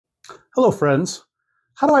Hello friends,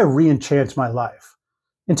 how do I re-enchant my life?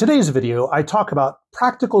 In today's video, I talk about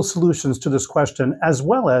practical solutions to this question as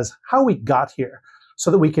well as how we got here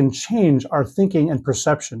so that we can change our thinking and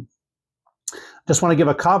perception. Just want to give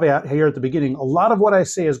a caveat here at the beginning. A lot of what I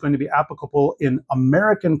say is going to be applicable in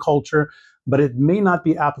American culture, but it may not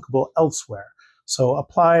be applicable elsewhere. So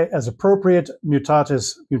apply as appropriate,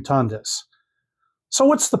 mutatis mutandis. So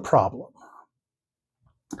what's the problem?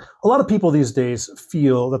 A lot of people these days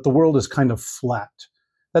feel that the world is kind of flat,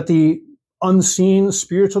 that the unseen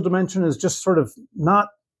spiritual dimension is just sort of not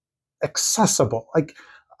accessible. Like,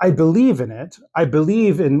 I believe in it. I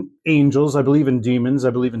believe in angels. I believe in demons. I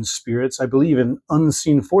believe in spirits. I believe in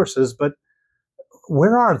unseen forces, but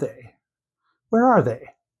where are they? Where are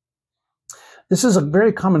they? This is a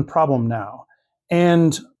very common problem now.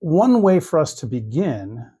 And one way for us to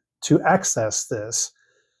begin to access this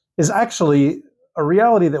is actually a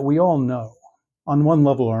reality that we all know on one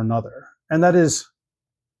level or another, and that is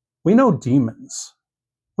we know demons.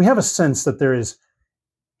 We have a sense that there is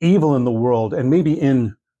evil in the world and maybe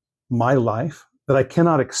in my life that I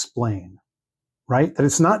cannot explain, right? That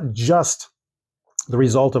it's not just the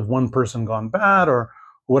result of one person gone bad or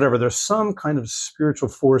whatever. There's some kind of spiritual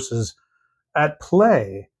forces at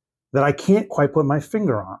play that I can't quite put my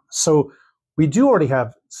finger on. So we do already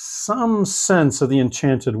have some sense of the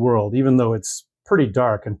enchanted world, even though it's pretty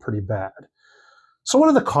dark and pretty bad. So what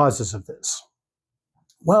are the causes of this?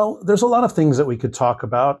 Well, there's a lot of things that we could talk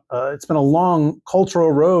about. It's been a long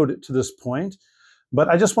cultural road to this point, but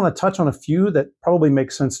I just want to touch on a few that probably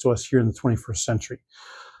make sense to us here in the 21st century.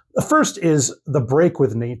 The first is the break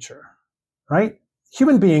with nature, right?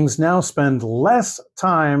 Human beings now spend less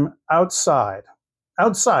time outside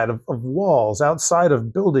of walls, outside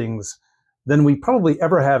of buildings, than we probably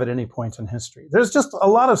ever have at any point in history. There's just a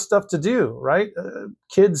lot of stuff to do, right?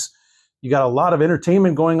 Kids, you got a lot of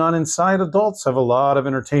entertainment going on inside. Adults have a lot of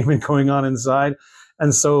entertainment going on inside.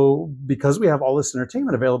 And so because we have all this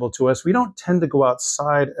entertainment available to us, we don't tend to go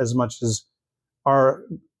outside as much as our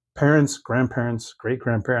parents, grandparents,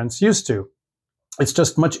 great-grandparents used to. It's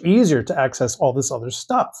just much easier to access all this other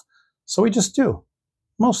stuff. So we just do,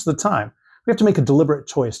 most of the time. We have to make a deliberate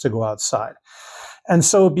choice to go outside. And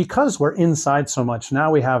so because we're inside so much,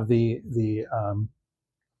 now we have the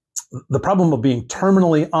problem of being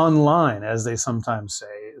terminally online, as they sometimes say,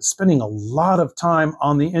 spending a lot of time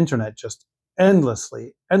on the internet, just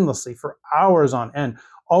endlessly for hours on end,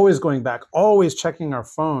 always going back, always checking our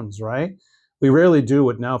phones, right? We rarely do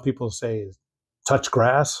what now people say is touch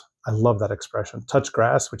grass. I love that expression, touch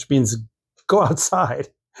grass, which means go outside,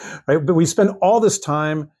 right? But we spend all this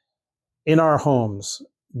time in our homes,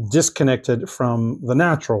 disconnected from the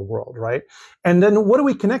natural world, right? And then what do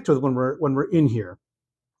we connect with when we're in here?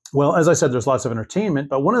 Well, as I said, there's lots of entertainment,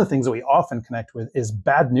 but one of the things that we often connect with is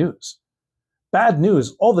bad news. Bad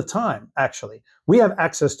news all the time, actually. We have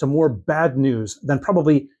access to more bad news than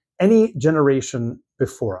probably any generation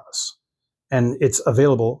before us. And it's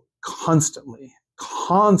available constantly,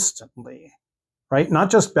 right?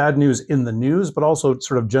 Not just bad news in the news, but also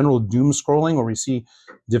sort of general doom scrolling where we see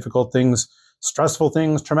difficult things, stressful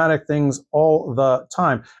things, traumatic things all the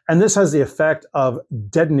time. And this has the effect of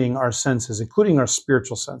deadening our senses, including our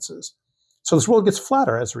spiritual senses. So this world gets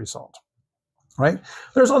flatter as a result, right?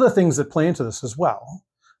 There's other things that play into this as well,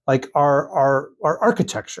 like our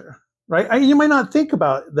architecture, right? You might not think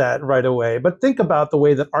about that right away, but think about the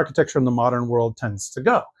way that architecture in the modern world tends to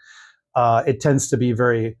go. It tends to be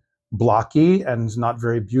very blocky and not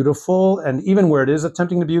very beautiful. And even where it is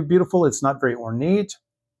attempting to be beautiful, it's not very ornate.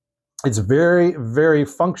 It's very, very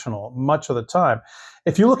functional much of the time.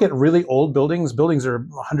 If you look at really old buildings, buildings are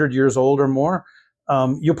 100 years old or more,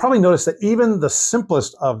 you'll probably notice that even the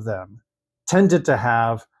simplest of them tended to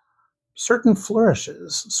have certain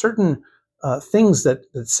flourishes, certain things that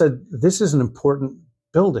said this is an important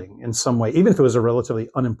building in some way, even if it was a relatively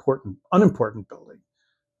unimportant building,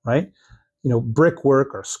 right? You know,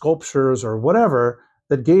 brickwork or sculptures or whatever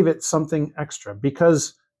that gave it something extra,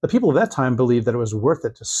 because the people of that time believed that it was worth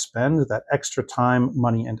it to spend that extra time,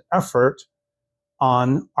 money, and effort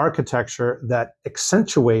on architecture that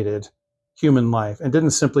accentuated human life and didn't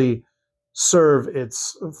simply serve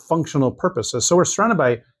its functional purposes. So we're surrounded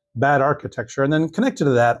by bad architecture. And then connected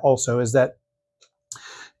to that also is that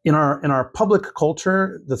in our public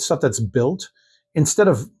culture, the stuff that's built, instead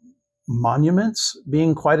of monuments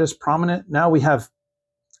being quite as prominent, now we have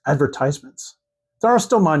advertisements. There are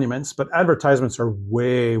still monuments, but advertisements are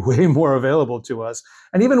way, way more available to us.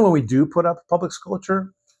 And even when we do put up public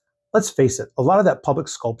sculpture, let's face it, a lot of that public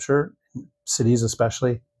sculpture, cities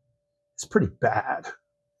especially, is pretty bad.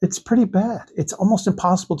 It's pretty bad. It's almost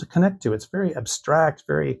impossible to connect to. It's very abstract,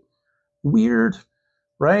 very Weird,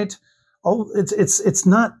 right? Oh, it's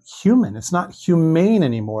not human. It's not humane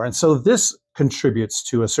anymore. And so this contributes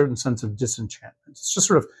to a certain sense of disenchantment. It's just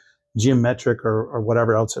sort of geometric or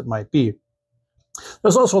whatever else it might be.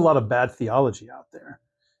 There's also a lot of bad theology out there.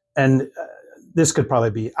 And this could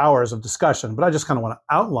probably be hours of discussion, but I just kind of want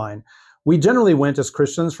to outline. We generally went as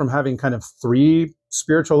Christians from having kind of three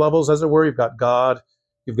spiritual levels, as it were. You've got God,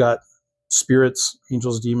 you've got spirits,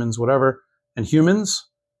 angels, demons, whatever, and humans,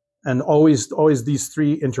 and always these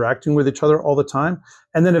three interacting with each other all the time.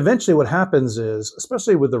 And then eventually what happens is,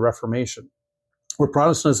 especially with the Reformation, where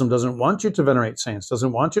Protestantism doesn't want you to venerate saints,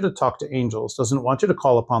 doesn't want you to talk to angels, doesn't want you to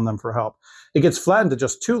call upon them for help, it gets flattened to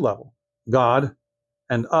just two levels, God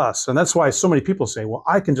and us. And that's why so many people say, well,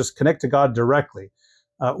 I can just connect to God directly,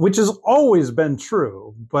 which has always been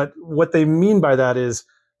true. But what they mean by that is,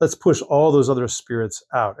 let's push all those other spirits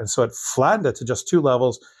out. And so it flattened it to just two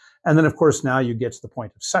levels. And then, of course, now you get to the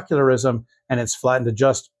point of secularism, and it's flattened to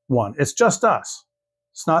just one. It's just us.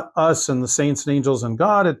 It's not us and the saints and angels and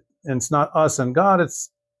God. And it's not us and God.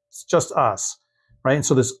 It's just us, right? And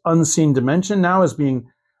so this unseen dimension now is being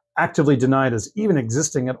actively denied as even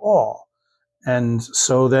existing at all. And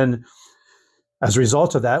so then, as a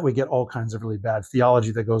result of that, we get all kinds of really bad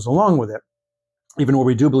theology that goes along with it. Even where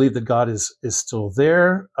we do believe that God is still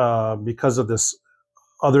there, because of this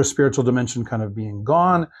other spiritual dimension kind of being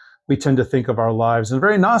gone, we tend to think of our lives in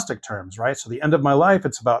very Gnostic terms, right? So the end of my life,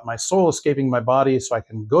 it's about my soul escaping my body so I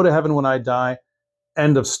can go to heaven when I die.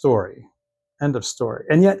 End of story. End of story.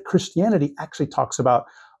 And yet Christianity actually talks about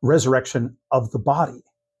resurrection of the body.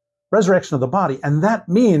 Resurrection of the body. And that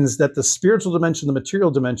means that the spiritual dimension, the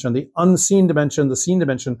material dimension, the unseen dimension, the seen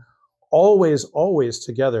dimension, always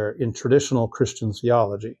together in traditional Christian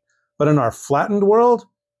theology. But in our flattened world,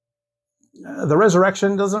 the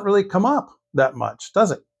resurrection doesn't really come up that much,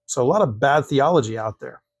 does it? So a lot of bad theology out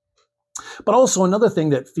there. But also another thing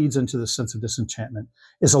that feeds into this sense of disenchantment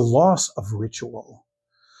is a loss of ritual.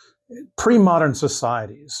 Pre-modern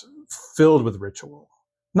societies filled with ritual,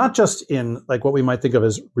 not just in like what we might think of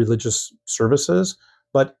as religious services,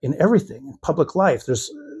 but in everything, in public life.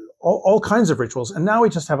 There's all kinds of rituals. And now we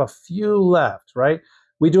just have a few left, right?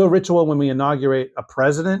 We do a ritual when we inaugurate a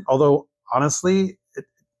president, although honestly,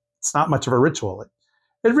 it's not much of a ritual.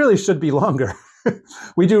 It really should be longer.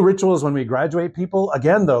 We do rituals when we graduate people.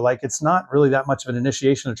 Again, though, like it's not really that much of an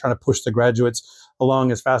initiation of trying to push the graduates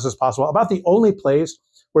along as fast as possible. About the only place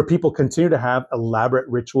where people continue to have elaborate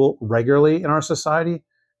ritual regularly in our society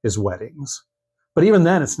is weddings. But even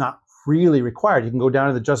then, it's not really required. You can go down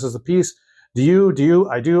to the justice of the peace. Do you,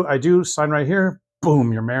 I do, sign right here.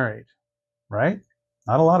 Boom, you're married, right?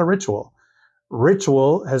 Not a lot of ritual.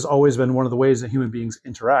 Ritual has always been one of the ways that human beings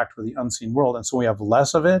interact with the unseen world. And so we have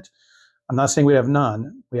less of it. I'm not saying we have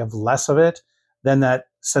none. We have less of it. Then that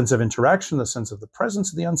sense of interaction, the sense of the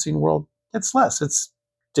presence of the unseen world, it's less. It's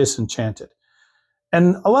disenchanted.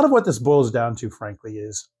 And a lot of what this boils down to, frankly,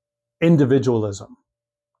 is individualism,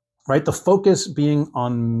 right? The focus being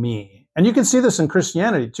on me. And you can see this in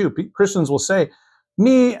Christianity too. Christians will say,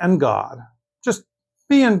 me and God, just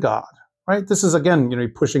me and God, right? This is, again,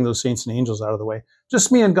 pushing those saints and angels out of the way. Just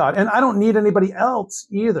me and God. And I don't need anybody else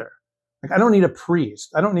either. Like, I don't need a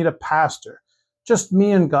priest. I don't need a pastor. Just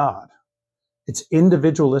me and God. It's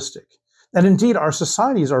individualistic. And indeed, our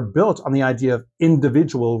societies are built on the idea of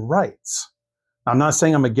individual rights. Now, I'm not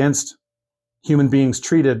saying I'm against human beings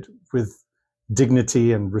treated with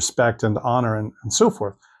dignity and respect and honor and so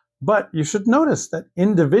forth. But you should notice that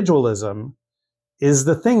individualism is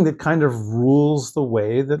the thing that kind of rules the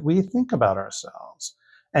way that we think about ourselves.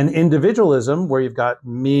 And individualism, where you've got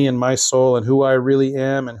me and my soul and who I really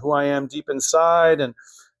am and who I am deep inside, and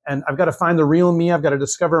I've got to find the real me, I've got to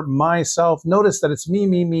discover myself. Notice that it's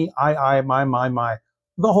me, I, my,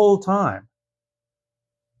 the whole time.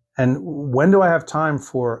 And when do I have time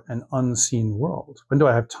for an unseen world? When do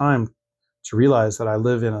I have time to realize that I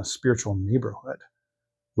live in a spiritual neighborhood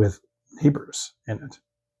with neighbors in it,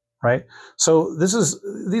 right? So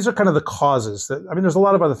these are kind of the causes that, there's a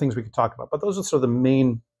lot of other things we could talk about, but those are sort of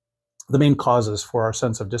the main causes for our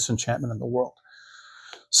sense of disenchantment in the world.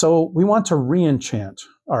 So we want to re-enchant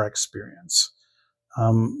our experience.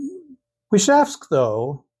 We should ask,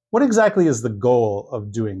 though, what exactly is the goal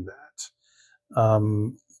of doing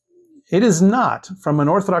that? It is not, from an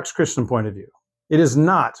Orthodox Christian point of view, it is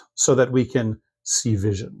not so that we can see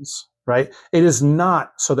visions, right? It is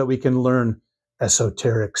not so that we can learn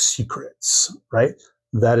esoteric secrets, right?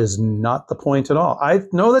 That is not the point at all. I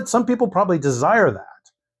know that some people probably desire that.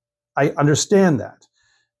 I understand that.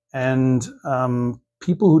 And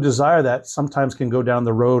people who desire that sometimes can go down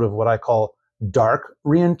the road of what I call dark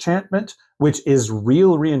re-enchantment, which is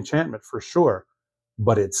real re-enchantment for sure,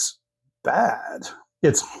 but it's bad.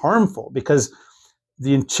 It's harmful because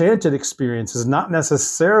the enchanted experience is not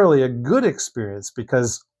necessarily a good experience,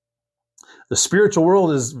 because the spiritual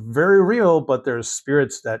world is very real, but there's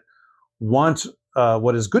spirits that want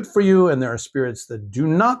what is good for you, and there are spirits that do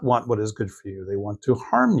not want what is good for you. They want to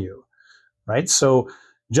harm you, right? So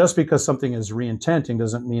just because something is re-enchanting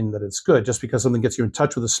doesn't mean that it's good. Just because something gets you in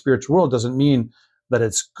touch with the spiritual world doesn't mean that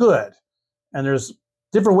it's good. And there's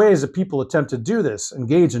different ways that people attempt to do this,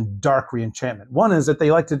 engage in dark re-enchantment. One is that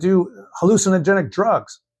they like to do hallucinogenic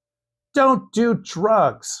drugs. Don't do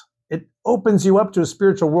drugs. It opens you up to a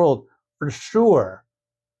spiritual world for sure.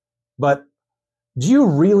 But do you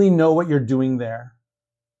really know what you're doing there?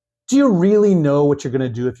 Do you really know what you're going to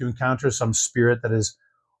do if you encounter some spirit that is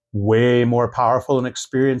way more powerful and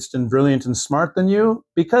experienced and brilliant and smart than you?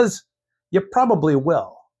 Because you probably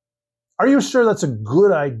will. Are you sure that's a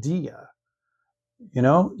good idea? You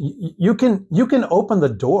know, you can open the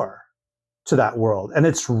door to that world, and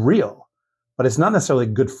it's real, but it's not necessarily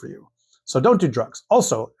good for you. So don't do drugs.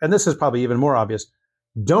 Also, and this is probably even more obvious,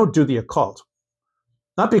 don't do the occult.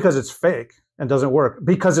 Not because it's fake and doesn't work,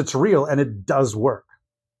 because it's real and it does work,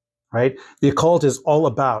 right? The occult is all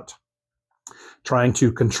about trying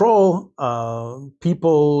to control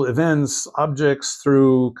people, events, objects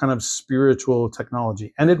through kind of spiritual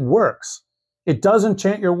technology. And it works. It does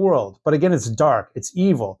enchant your world. But again, it's dark, it's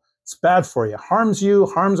evil, it's bad for you, harms you,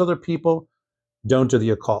 harms other people. Don't do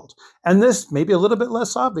the occult. And this may be a little bit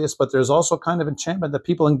less obvious, but there's also kind of enchantment that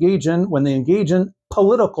people engage in when they engage in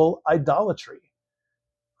political idolatry,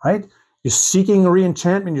 right? You're seeking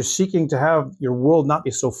re-enchantment. You're seeking to have your world not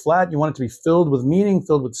be so flat. You want it to be filled with meaning,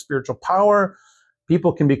 filled with spiritual power.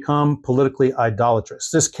 People can become politically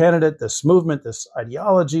idolatrous. This candidate, this movement, this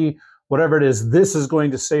ideology, whatever it is, this is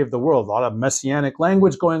going to save the world. A lot of messianic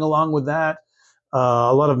language going along with that.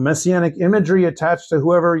 A lot of messianic imagery attached to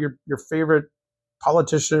whoever your favorite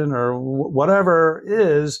politician or whatever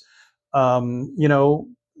is. You know,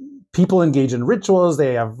 people engage in rituals.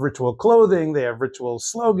 They have ritual clothing. They have ritual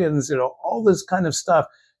slogans. You know, all this kind of stuff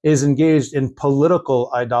is engaged in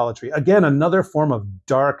political idolatry. Again, another form of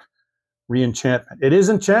dark re-enchantment. It is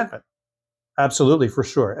enchantment. Absolutely, for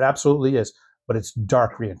sure. It absolutely is. But it's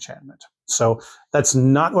dark re-enchantment. So that's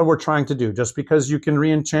not what we're trying to do. Just because you can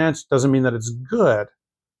re-enchant doesn't mean that it's good.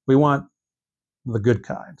 We want the good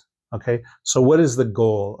kind. Okay? So what is the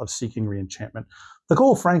goal of seeking re-enchantment? The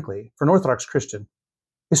goal, frankly, for an Orthodox Christian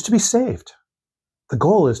is to be saved. The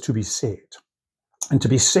goal is to be saved. And to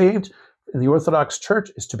be saved in the Orthodox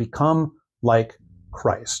Church is to become like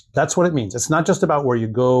Christ. That's what it means. It's not just about where you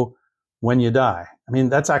go when you die. I mean,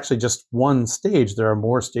 that's actually just one stage. There are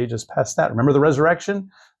more stages past that. Remember the resurrection?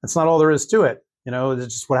 That's not all there is to it. You know,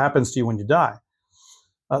 it's just what happens to you when you die.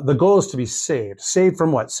 The goal is to be saved. Saved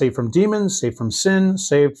from what? Saved from demons, saved from sin,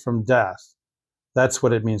 saved from death. That's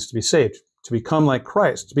what it means to be saved. To become like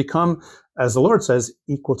Christ. To become, as the Lord says,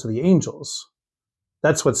 equal to the angels.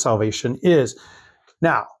 That's what salvation is.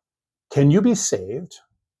 Now, can you be saved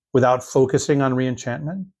without focusing on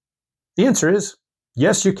re-enchantment? The answer is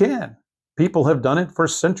yes, you can. People have done it for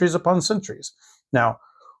centuries upon centuries. Now,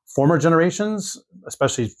 former generations,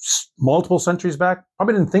 especially multiple centuries back,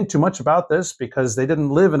 probably didn't think too much about this because they didn't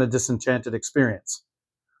live in a disenchanted experience.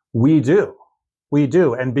 We do. We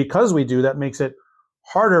do. And because we do, that makes it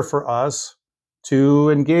harder for us to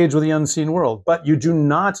engage with the unseen world. But you do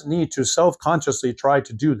not need to self-consciously try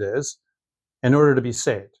to do this in order to be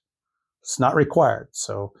saved. It's not required.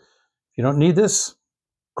 So if you don't need this,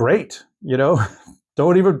 great. You know,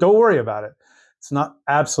 don't worry about it. It's not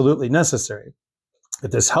absolutely necessary. If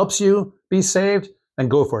this helps you be saved, then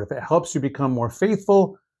go for it. If it helps you become more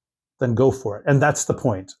faithful, then go for it. And that's the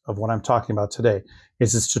point of what I'm talking about today,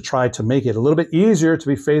 is to try to make it a little bit easier to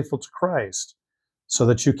be faithful to Christ so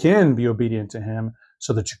that you can be obedient to him,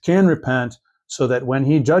 so that you can repent, so that when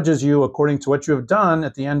he judges you according to what you have done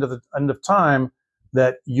at the end of time,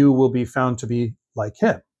 that you will be found to be like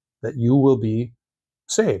him, that you will be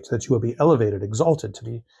saved, that you will be elevated, exalted to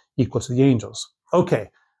be equal to the angels. Okay,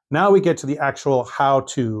 now we get to the actual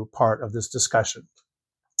how-to part of this discussion.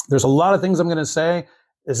 There's a lot of things I'm going to say.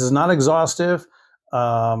 This is not exhaustive.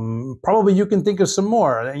 Probably you can think of some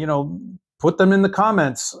more. You know, put them in the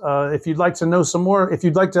comments if you'd like to know some more, if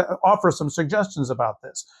you'd like to offer some suggestions about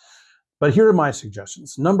this. But here are my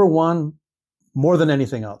suggestions. Number one, more than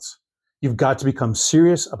anything else, you've got to become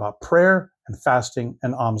serious about prayer and fasting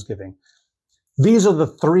and almsgiving. These are the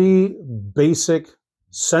three basic,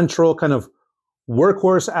 central kind of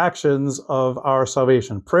workhorse actions of our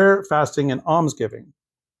salvation: prayer, fasting, and almsgiving.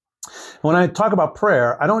 When I talk about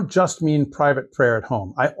prayer, I don't just mean private prayer at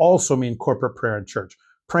home. I also mean corporate prayer in church,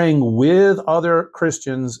 praying with other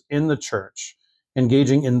Christians in the church,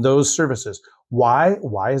 engaging in those services. Why?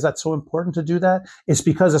 Why is that so important to do that? It's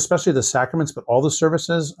because especially the sacraments, but all the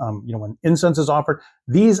services, when incense is offered,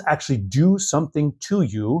 these actually do something to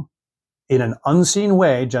you in an unseen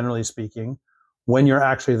way, generally speaking, when you're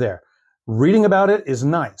actually there. Reading about it is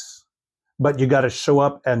nice, but you got to show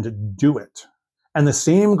up and do it. And the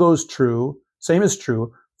same is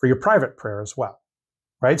true for your private prayer as well,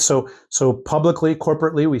 right? So publicly,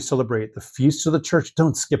 corporately, we celebrate the feasts of the church.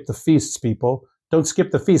 Don't skip the feasts, people. Don't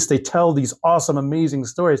skip the feasts. They tell these awesome, amazing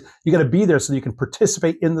stories. You got to be there so you can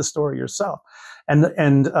participate in the story yourself. And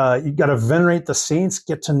you got to venerate the saints,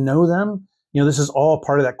 get to know them. This is all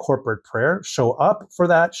part of that corporate prayer. Show up for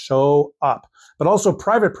that, show up. But also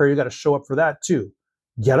private prayer, you got to show up for that too.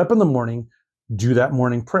 Get up in the morning, do that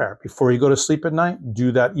morning prayer. Before you go to sleep at night,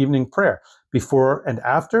 do that evening prayer. Before and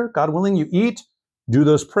after, God willing, you eat, do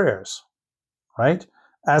those prayers, right?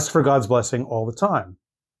 Ask for God's blessing all the time.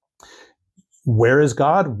 Where is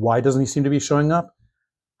God? Why doesn't he seem to be showing up?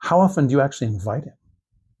 How often do you actually invite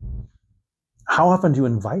him? How often do you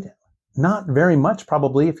invite him? Not very much,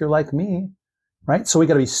 probably, if you're like me, right? So we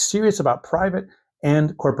got to be serious about private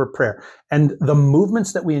and corporate prayer. And the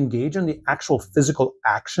movements that we engage in, the actual physical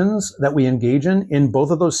actions that we engage in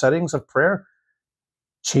both of those settings of prayer,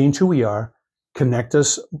 change who we are, connect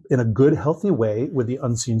us in a good, healthy way with the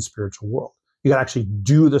unseen spiritual world. You got to actually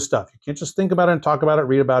do the stuff. You can't just think about it and talk about it,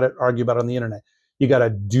 read about it, argue about it on the internet. You got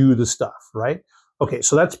to do the stuff, right? Okay,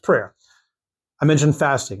 so that's prayer. I mentioned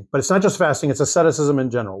fasting, but it's not just fasting, it's asceticism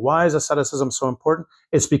in general. Why is asceticism so important?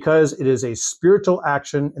 It's because it is a spiritual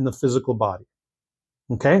action in the physical body.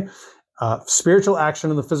 Okay? Spiritual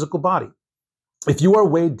action in the physical body. If you are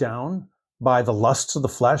weighed down by the lusts of the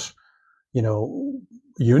flesh, you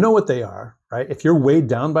know what they are, right? If you're weighed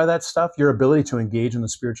down by that stuff, your ability to engage in the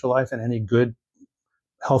spiritual life in any good,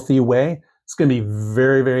 healthy way, it's going to be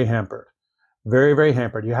very, very hampered. Very, very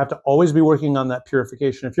hampered. You have to always be working on that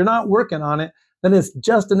purification. If you're not working on it, then it's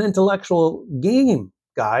just an intellectual game,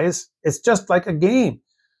 guys. It's just like a game.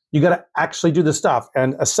 You got to actually do the stuff.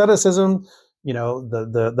 And asceticism,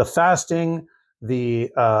 the fasting,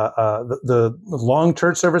 the long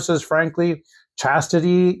church services, frankly,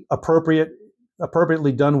 chastity,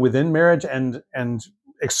 appropriately done within marriage and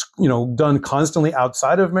done constantly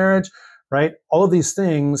outside of marriage, right? All of these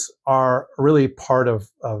things are really part of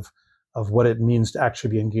what it means to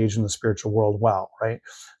actually be engaged in the spiritual world well, right?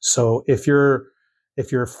 So if you're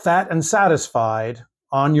fat and satisfied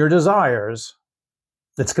on your desires,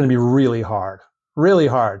 it's going to be really hard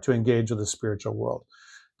to engage with the spiritual world.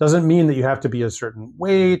 Doesn't mean that you have to be a certain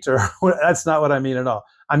weight or that's not what I mean at all.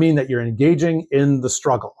 I mean that you're engaging in the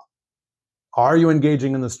struggle. Are you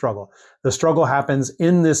engaging in the struggle? The struggle happens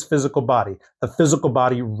in this physical body. The physical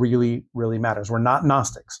body really, really matters. We're not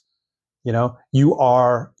Gnostics. You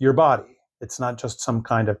are your body. It's not just some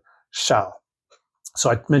kind of shell.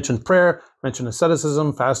 So I mentioned prayer, mentioned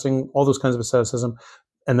asceticism, fasting, all those kinds of asceticism,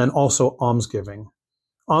 and then also almsgiving.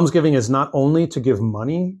 Almsgiving is not only to give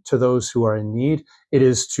money to those who are in need, it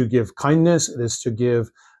is to give kindness, it is to give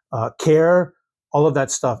care, all of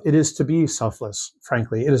that stuff. It is to be selfless,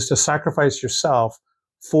 frankly. It is to sacrifice yourself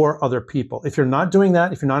for other people. If you're not doing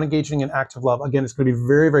that, if you're not engaging in active love, again, it's going to be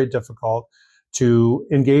very, very difficult to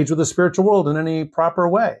engage with the spiritual world in any proper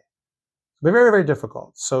way. It'll be very, very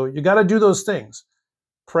difficult. So you got to do those things.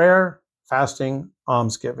 Prayer, fasting,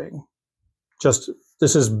 almsgiving.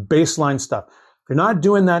 This is baseline stuff. If you're not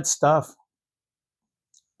doing that stuff,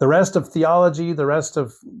 the rest of theology, the rest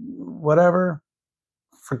of whatever,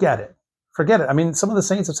 forget it. Forget it. I mean, some of the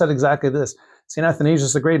saints have said exactly this. St.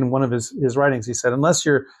 Athanasius the Great, in one of his writings, he said, unless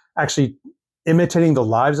you're actually imitating the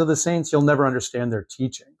lives of the saints, you'll never understand their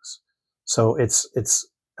teachings. So it's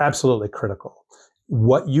absolutely critical.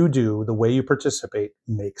 What you do, the way you participate,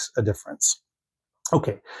 makes a difference.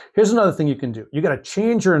 Okay, here's another thing you can do. You got to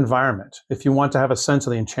change your environment if you want to have a sense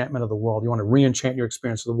of the enchantment of the world. You want to re-enchant your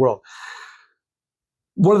experience of the world.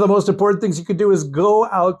 One of the most important things you could do is go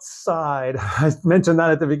outside. I mentioned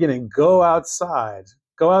that at the beginning. Go outside.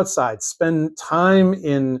 Go outside. Spend time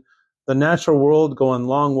in the natural world, go on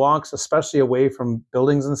long walks, especially away from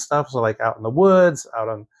buildings and stuff. So like out in the woods, out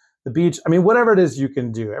on the beach. I mean, whatever it is you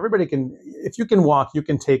can do. Everybody can, if you can walk, you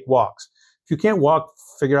can take walks. If you can't walk,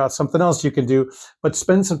 figure out something else you can do, but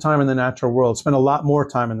spend some time in the natural world. Spend a lot more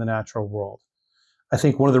time in the natural world. I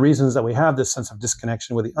think one of the reasons that we have this sense of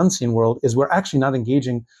disconnection with the unseen world is we're actually not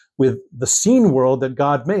engaging with the seen world that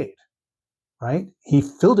God made, right? He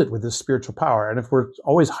filled it with this spiritual power. And if we're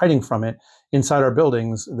always hiding from it inside our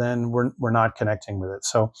buildings, then we're not connecting with it.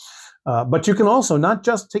 So, but you can also, not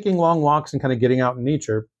just taking long walks and kind of getting out in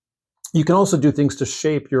nature, you can also do things to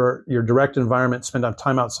shape your direct environment, spend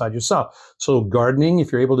time outside yourself. So gardening,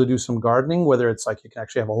 if you're able to do some gardening, whether it's like you can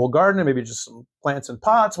actually have a whole garden, or maybe just some plants in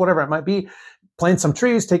pots, whatever it might be, plant some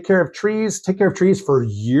trees, take care of trees for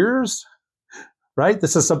years, right?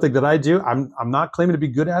 This is something that I do. I'm not claiming to be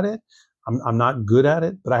good at it. I'm not good at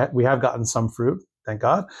it, but we have gotten some fruit, thank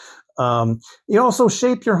God. You also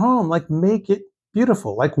shape your home, like make it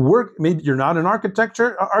beautiful, like work. Maybe you're not an architect,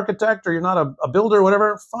 or you're not a builder,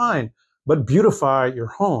 whatever, fine. But beautify your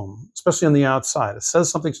home, especially on the outside. It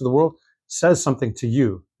says something to the world, says something to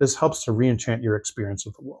you. This helps to re-enchant your experience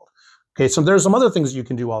of the world. Okay, so there's some other things you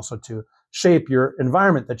can do also to shape your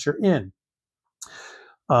environment that you're in.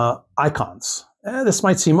 Icons. This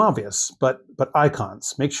might seem obvious, but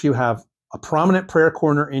icons. Make sure you have a prominent prayer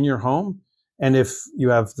corner in your home. And if you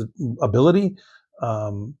have the ability,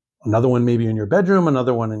 another one maybe in your bedroom,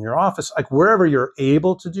 another one in your office, like wherever you're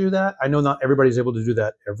able to do that. I know not everybody's able to do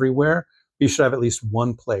that everywhere. You should have at least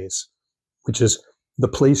one place, which is the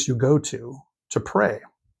place you go to pray.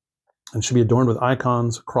 And should be adorned with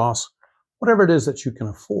icons, a cross, whatever it is that you can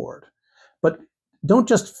afford. But don't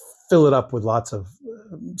just fill it up with lots of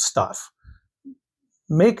stuff.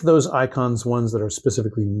 Make those icons ones that are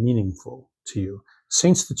specifically meaningful to you.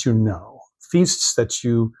 Saints that you know, feasts that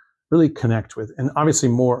you really connect with. And obviously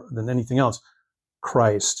more than anything else,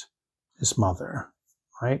 Christ, his mother,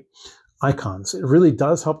 right? Icons. It really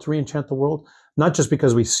does help to re-enchant the world, not just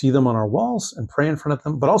because we see them on our walls and pray in front of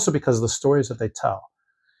them, but also because of the stories that they tell.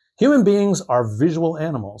 Human beings are visual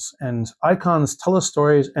animals, and icons tell us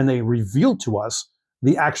stories, and they reveal to us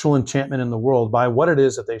the actual enchantment in the world by what it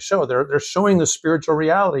is that they show. They're showing the spiritual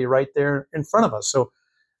reality right there in front of us. So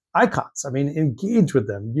icons, I mean, engage with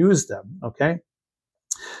them, use them, okay?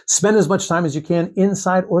 Spend as much time as you can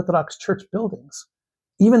inside Orthodox church buildings.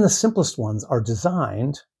 Even the simplest ones are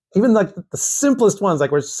designed, even like the simplest ones,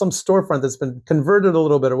 like where some storefront that's been converted a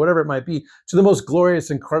little bit or whatever it might be, to the most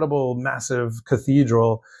glorious, incredible, massive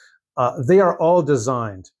cathedral, they are all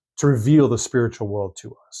designed to reveal the spiritual world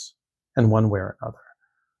to us in one way or another.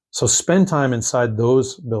 So spend time inside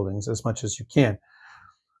those buildings as much as you can.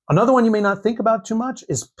 Another one you may not think about too much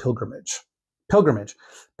is pilgrimage. Pilgrimage.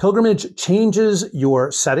 Pilgrimage changes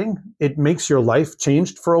your setting. It makes your life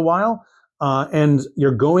changed for a while. And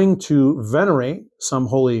you're going to venerate some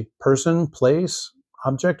holy person, place,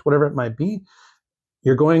 object, whatever it might be.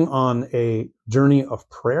 You're going on a journey of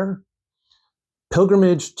prayer.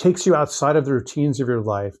 Pilgrimage takes you outside of the routines of your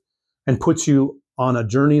life and puts you on a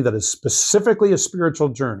journey that is specifically a spiritual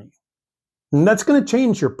journey. And that's going to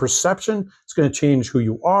change your perception. It's going to change who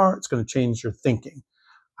you are. It's going to change your thinking.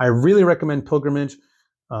 I really recommend pilgrimage.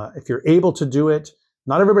 If you're able to do it,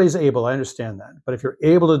 not everybody's able, I understand that. But if you're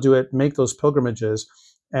able to do it, make those pilgrimages.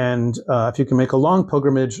 And if you can make a long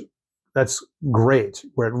pilgrimage, that's great,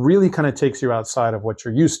 where it really kind of takes you outside of what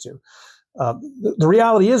you're used to. The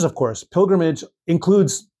reality is, of course, pilgrimage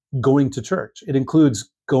includes going to church. It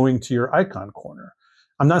includes going to your icon corner.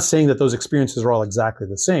 I'm not saying that those experiences are all exactly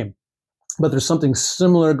the same, but there's something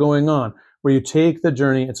similar going on where you take the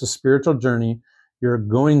journey. It's a spiritual journey. You're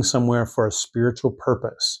going somewhere for a spiritual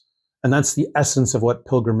purpose. And that's the essence of what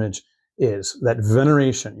pilgrimage is, that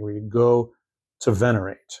veneration, where you go to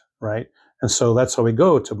venerate, right? And so that's how we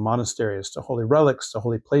go to monasteries, to holy relics, to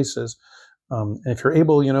holy places. And if you're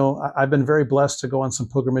able, you know, I've been very blessed to go on some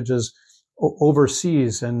pilgrimages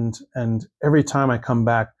overseas, and every time I come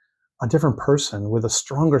back, a different person with a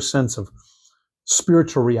stronger sense of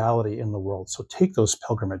spiritual reality in the world. So take those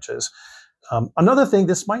pilgrimages. Another thing,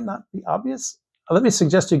 this might not be obvious. Let me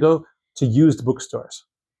suggest you go to used bookstores.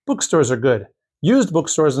 Bookstores are good. Used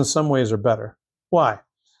bookstores in some ways are better. Why?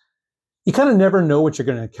 You kind of never know what you're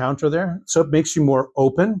going to encounter there. So it makes you more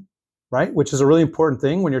open, right? Which is a really important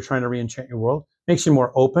thing when you're trying to re-enchant your world. Makes you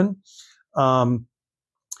more open.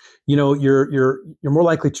 You know, you're more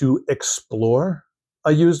likely to explore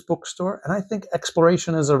a used bookstore. And I think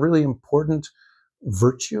exploration is a really important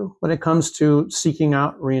virtue when it comes to seeking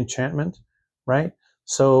out re-enchantment, right?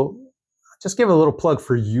 So just give a little plug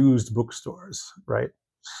for used bookstores, right?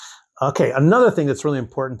 Okay, another thing that's really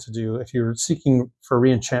important to do if you're seeking for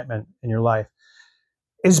re-enchantment in your life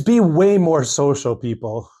is be way more social,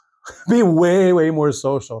 people. Be way, way more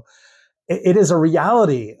social. It is a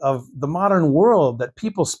reality of the modern world that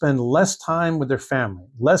people spend less time with their family,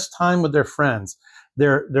 less time with their friends.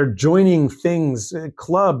 They're joining things,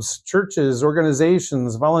 clubs, churches,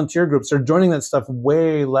 organizations, volunteer groups. They're joining that stuff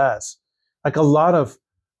way less. Like a lot of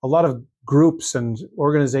groups and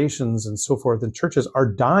organizations and so forth and churches are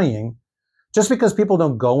dying just because people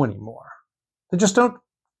don't go anymore. They just don't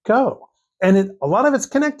go. And a lot of it's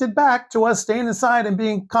connected back to us staying inside and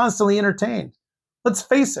being constantly entertained. Let's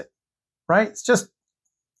face it, right? It's just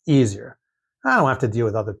easier. I don't have to deal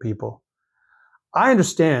with other people. I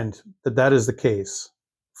understand that that is the case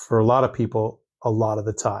for a lot of people a lot of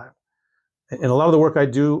the time. And a lot of the work I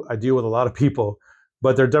deal with a lot of people,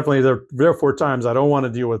 but there are therefore times I don't want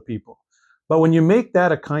to deal with people. But when you make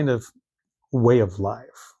that a kind of way of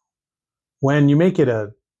life, when you make it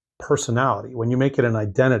a personality, when you make it an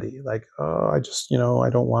identity, like, oh, I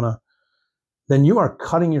don't want to, then you are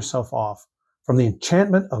cutting yourself off from the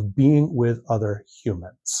enchantment of being with other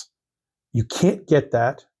humans. You can't get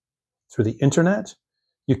that through the internet.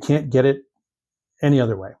 You can't get it any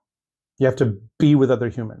other way. You have to be with other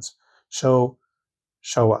humans. Show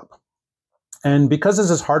up. And because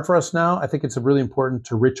this is hard for us now, I think it's really important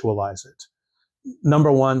to ritualize it.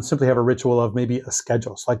 Number one, simply have a ritual of maybe a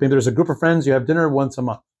schedule. So like maybe there's a group of friends, you have dinner once a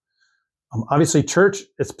month. Obviously, church,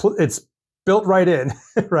 it's built right in,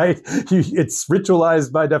 right? It's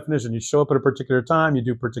ritualized by definition. You show up at a particular time, you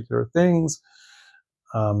do particular things.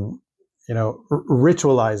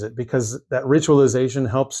 Ritualize it, because that ritualization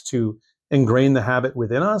helps to ingrain the habit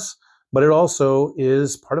within us, but it also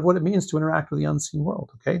is part of what it means to interact with the unseen world,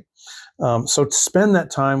 okay? So spend that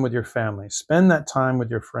time with your family, spend that time with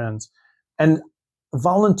your friends, and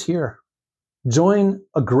volunteer. Join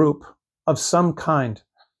a group of some kind,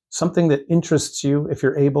 something that interests you if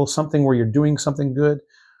you're able, something where you're doing something good,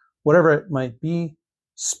 whatever it might be.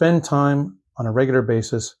 Spend time on a regular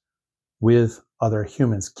basis with other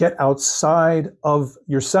humans. Get outside of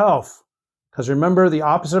yourself. Because remember, the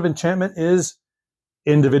opposite of enchantment is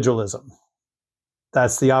individualism.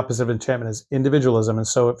 That's the opposite of enchantment, is individualism. And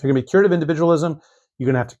so if you're going to be cured of individualism, you're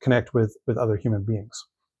going to have to connect with other human beings.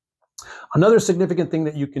 Another significant thing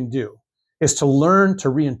that you can do is to learn to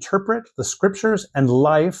reinterpret the scriptures and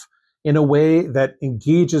life in a way that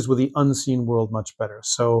engages with the unseen world much better.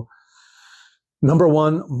 So, number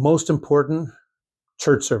one, most important,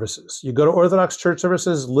 church services. You go to Orthodox church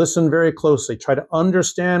services, listen very closely, try to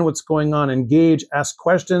understand what's going on, engage, ask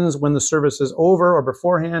questions when the service is over or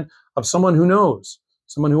beforehand of someone who knows,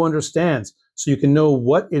 someone who understands, so you can know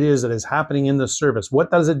what it is that is happening in the service. What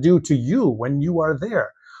does it do to you when you are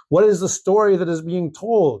there? What is the story that is being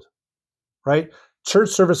told, right? Church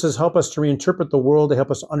services help us to reinterpret the world. They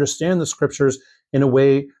help us to understand the scriptures in a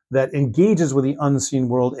way that engages with the unseen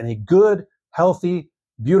world in a good, healthy,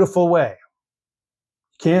 beautiful way.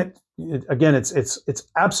 It's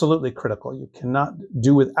absolutely critical. You cannot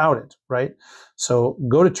do without it, right? So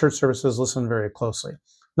go to church services, listen very closely.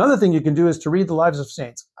 Another thing you can do is to read the lives of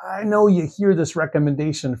saints. I know you hear this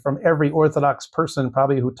recommendation from every Orthodox person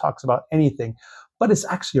probably who talks about anything, but it's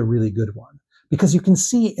actually a really good one, because you can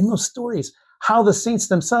see in those stories how the saints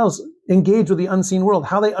themselves engage with the unseen world,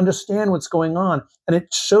 how they understand what's going on, and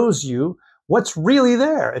it shows you what's really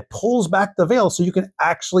there. It pulls back the veil so you can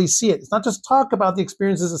actually see it. It's not just talk about the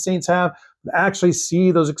experiences the saints have, but actually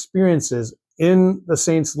see those experiences in the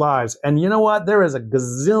saints' lives. And you know what? There is a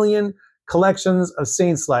gazillion collections of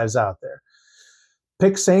saints' lives out there.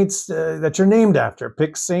 Pick saints that you're named after.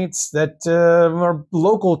 Pick saints that are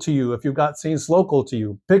local to you, if you've got saints local to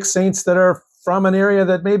you. Pick saints that are from an area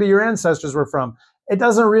that maybe your ancestors were from. It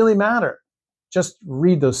doesn't really matter. Just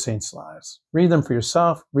read those saints' lives. Read them for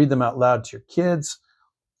yourself. Read them out loud to your kids.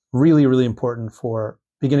 Really, really important for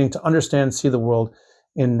beginning to understand, see the world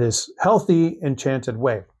in this healthy, enchanted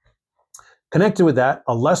way. Connected with that,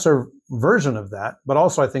 a lesser version of that, but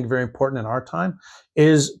also I think very important in our time,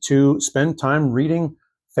 is to spend time reading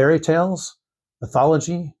fairy tales,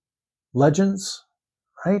 mythology, legends,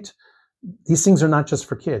 right? These things are not just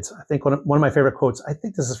for kids. I think one of my favorite quotes, I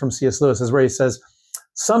think this is from C.S. Lewis, is where he says,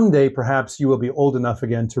 "Someday perhaps you will be old enough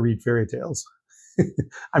again to read fairy tales."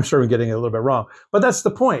 I'm sure I'm getting it a little bit wrong, but that's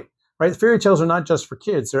the point, right? Fairy tales are not just for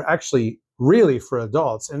kids. They're actually really for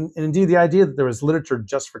adults. And indeed, the idea that there is literature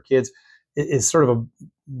just for kids is sort of a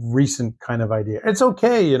recent kind of idea. It's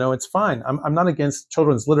okay, it's fine. I'm not against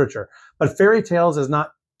children's literature, but fairy tales is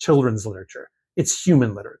not children's literature. It's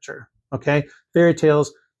human literature, okay? Fairy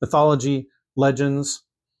tales, mythology, legends,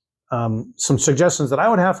 some suggestions that I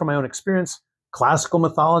would have from my own experience: classical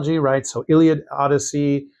mythology, right? So Iliad,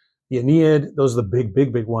 Odyssey, the Aeneid, those are the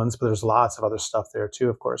big ones, but there's lots of other stuff there too,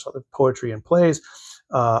 of course, other poetry and plays.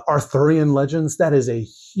 Arthurian legends, that is a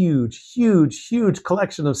huge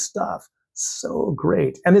collection of stuff. so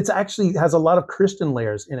great. And it's actually has a lot of Christian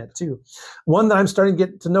layers in it too. One that I'm starting to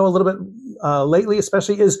get to know a little bit lately,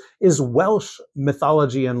 especially, is Welsh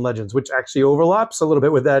mythology and legends, which actually overlaps a little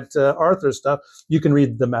bit with that Arthur stuff. You can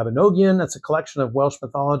read the Mabinogion, that's a collection of Welsh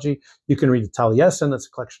mythology. You can read the Taliesin, that's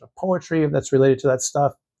a collection of poetry that's related to that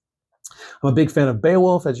stuff. I'm a big fan of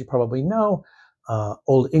Beowulf, as you probably know,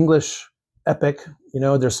 Old English epic.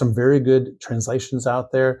 There's some very good translations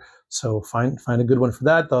out there. So find a good one for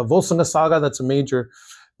that. The Volsunga saga, that's a major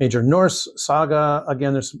Norse saga.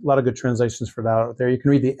 Again, there's a lot of good translations for that out there. You can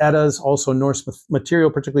read the Eddas, also Norse material,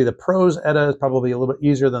 particularly the prose Edda is probably a little bit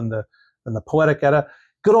easier than the poetic Edda.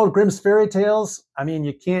 Good old Grimm's fairy tales. I mean,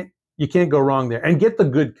 you can't go wrong there. And get the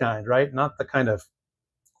good kind, right? Not the kind of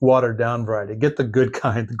watered down variety. Get the good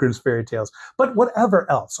kind, the Grimm's fairy tales. But whatever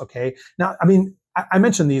else, okay? Now, I mean, I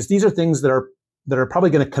mentioned these are things that are probably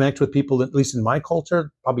going to connect with people, at least in my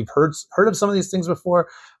culture. Probably heard of some of these things before,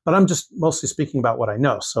 but I'm just mostly speaking about what I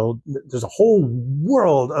know. So there's a whole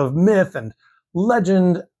world of myth and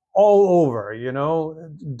legend all over.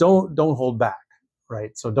 Don't hold back,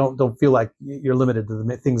 right? So don't feel like you're limited to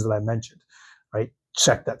the things that I mentioned, right?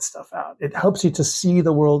 Check that stuff out. It helps you to see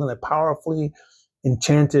the world in a powerfully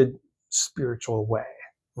enchanted spiritual way,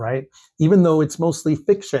 right? Even though it's mostly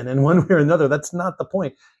fiction in one way or another, that's not the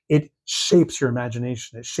point. It shapes your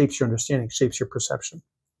imagination, it shapes your understanding, shapes your perception.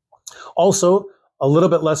 Also, a little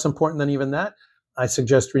bit less important than even that, I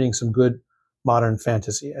suggest reading some good modern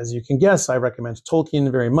fantasy. As you can guess, I recommend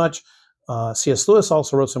Tolkien very much. C.S. Lewis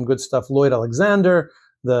also wrote some good stuff. Lloyd Alexander,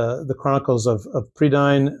 the Chronicles of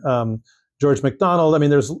Prydain, George MacDonald. I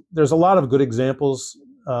mean, there's a lot of good examples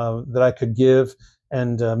that I could give.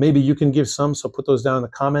 And maybe you can give some, so put those down in the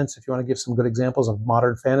comments if you want to give some good examples of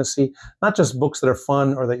modern fantasy. Not just books that are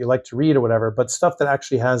fun or that you like to read or whatever, but stuff that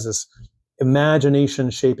actually has this imagination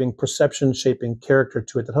shaping, perception shaping character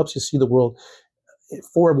to it that helps you see the world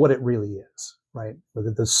for what it really is, right?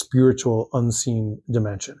 With the spiritual, unseen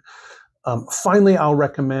dimension. Finally, I'll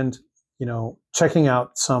recommend, checking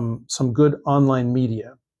out some good online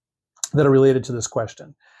media that are related to this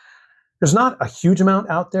question. There's not a huge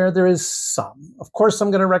amount out there. There is some. Of course,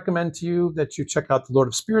 I'm going to recommend to you that you check out the Lord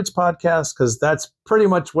of Spirits podcast, because that's pretty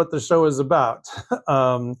much what the show is about.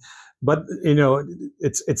 But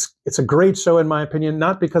it's a great show in my opinion,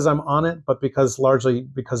 not because I'm on it, but largely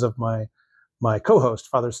because of my co-host,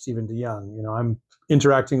 Father Stephen DeYoung. I'm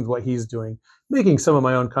interacting with what he's doing, making some of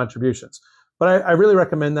my own contributions. But I really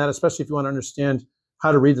recommend that, especially if you want to understand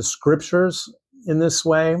how to read the scriptures in this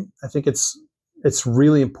way. I think it's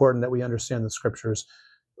really important that we understand the scriptures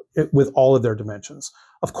with all of their dimensions.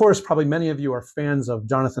 Of course, probably many of you are fans of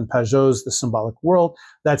Jonathan Pageau's The Symbolic World.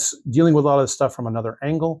 That's dealing with a lot of stuff from another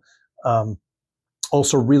angle.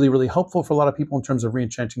 Also really, really helpful for a lot of people in terms of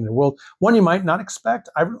re-enchanting their world. One you might not expect.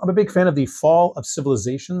 I'm a big fan of the Fall of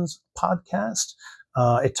Civilizations podcast.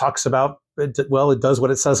 It talks about, it does what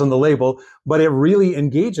it says on the label, but it really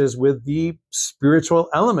engages with the spiritual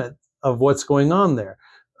element of what's going on there.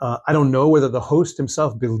 I don't know whether the host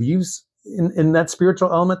himself believes in that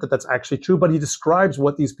spiritual element, that's actually true, but he describes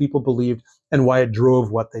what these people believed and why it drove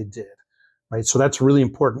what they did, right? So that's really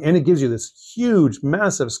important. And it gives you this huge,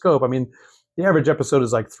 massive scope. I mean, the average episode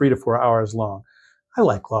is like 3 to 4 hours long. I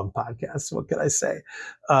like long podcasts. What can I say?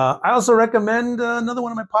 I also recommend another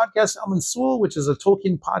one of my podcasts, Alman Sewell, which is a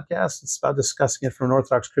Tolkien podcast. It's about discussing it from an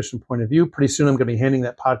Orthodox Christian point of view. Pretty soon I'm going to be handing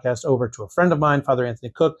that podcast over to a friend of mine, Father Anthony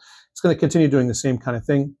Cook. It's going to continue doing the same kind of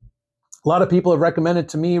thing. A lot of people have recommended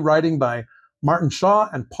to me writing by Martin Shaw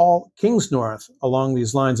and Paul Kingsnorth along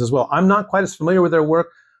these lines as well. I'm not quite as familiar with their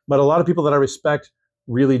work, but a lot of people that I respect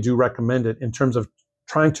really do recommend it in terms of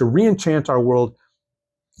trying to re-enchant our world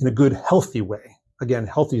in a good, healthy way. Again,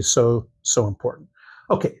 healthy is so important.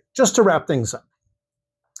 Okay, just to wrap things up.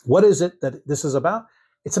 What is it that this is about?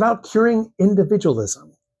 It's about curing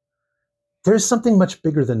individualism. There's something much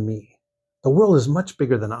bigger than me. The world is much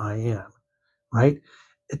bigger than I am, right?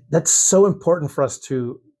 That's so important for us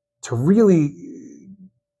to really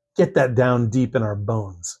get that down deep in our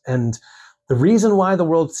bones. And the reason why the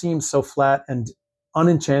world seems so flat and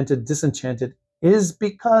unenchanted, disenchanted, is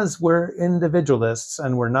because we're individualists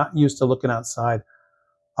and we're not used to looking outside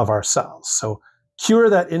of ourselves. So cure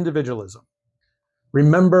that individualism.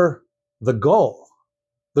 Remember the goal.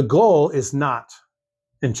 The goal is not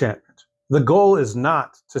enchantment. The goal is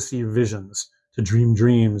not to see visions, to dream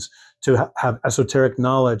dreams, to have esoteric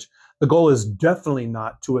knowledge. The goal is definitely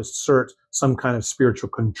not to assert some kind of spiritual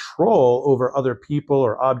control over other people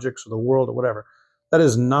or objects or the world or whatever. That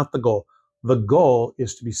is not the goal. The goal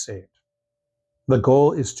is to be saved. The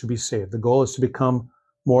goal is to be saved. The goal is to become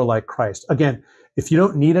more like Christ. Again, if you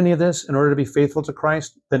don't need any of this in order to be faithful to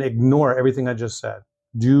Christ, then ignore everything I just said.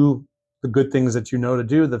 Do the good things that you know to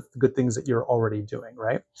do, the good things that you're already doing,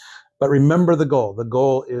 right? But remember the goal. The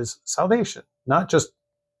goal is salvation, not just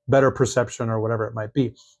better perception or whatever it might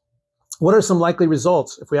be. What are some likely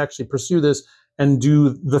results if we actually pursue this and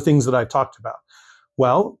do the things that I talked about?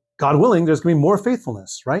 Well, God willing, there's going to be more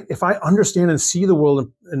faithfulness, right? If I understand and see the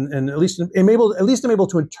world and at least I'm able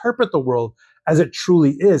to interpret the world as it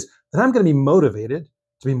truly is, then I'm going to be motivated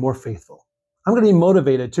to be more faithful. I'm going to be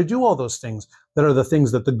motivated to do all those things that are the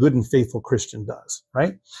things that the good and faithful Christian does,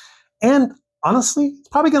 right? And honestly, it's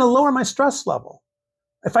probably going to lower my stress level.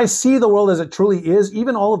 If I see the world as it truly is,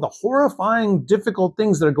 even all of the horrifying, difficult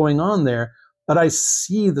things that are going on there, but I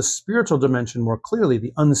see the spiritual dimension more clearly,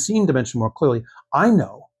 the unseen dimension more clearly, I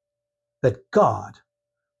know that God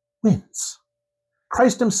wins.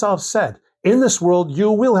 Christ himself said, in this world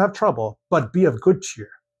you will have trouble, but be of good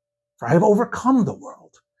cheer, for I have overcome the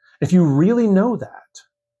world. If you really know that,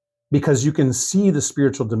 because you can see the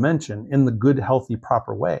spiritual dimension in the good, healthy,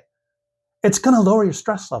 proper way, it's going to lower your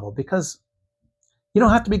stress level because you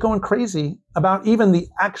don't have to be going crazy about even the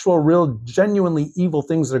actual, real, genuinely evil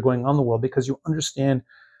things that are going on in the world because you understand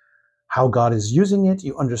how God is using it.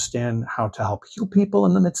 You understand how to help heal people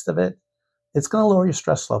in the midst of it. It's going to lower your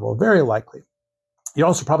stress level, very likely. You're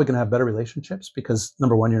also probably going to have better relationships because,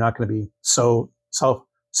 number one, you're not going to be so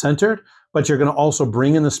self-centered, but you're going to also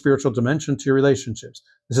bring in the spiritual dimension to your relationships.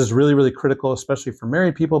 This is really, really critical, especially for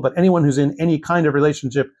married people, but anyone who's in any kind of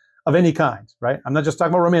relationship of any kind, right? I'm not just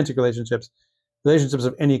talking about romantic relationships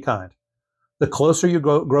of any kind. The closer you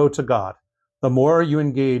grow to God, the more you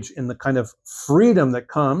engage in the kind of freedom that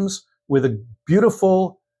comes with a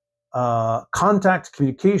beautiful contact,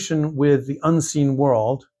 communication with the unseen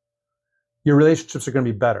world, your relationships are going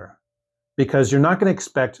to be better because you're not going to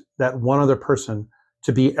expect that one other person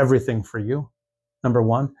to be everything for you, number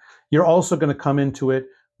one. You're also going to come into it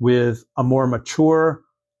with a more mature,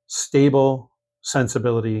 stable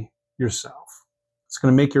sensibility yourself. It's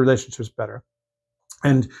going to make your relationships better.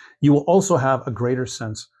 And you will also have a greater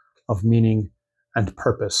sense of meaning and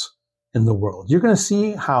purpose in the world. You're going to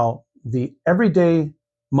see how the everyday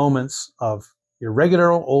moments of your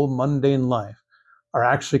regular old mundane life are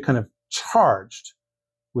actually kind of charged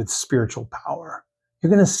with spiritual power. You're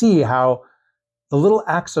going to see how the little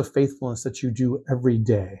acts of faithfulness that you do every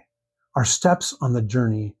day are steps on the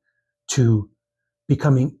journey to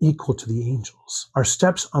becoming equal to the angels, are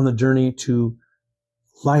steps on the journey to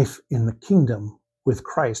life in the kingdom with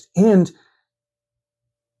Christ. And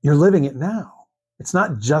you're living it now. It's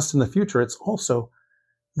not just in the future, it's also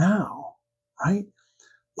now, right?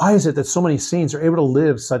 Why is it that so many saints are able to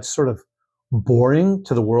live such sort of boring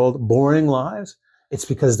to the world, boring lives? It's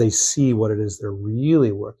because they see what it is they're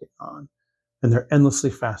really working on. And they're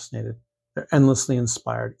endlessly fascinated. They're endlessly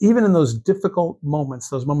inspired. Even in those difficult moments,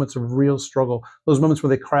 those moments of real struggle, those moments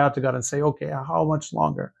where they cry out to God and say, okay, how much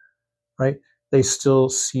longer, right? They still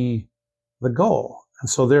see the goal. And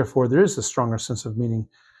so therefore, there is a stronger sense of meaning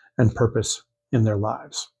and purpose in their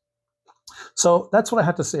lives. So that's what I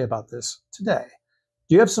have to say about this today.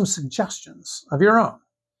 Do you have some suggestions of your own?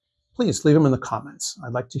 Please leave them in the comments.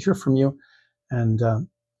 I'd like to hear from you. And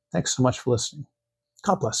thanks so much for listening.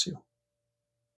 God bless you.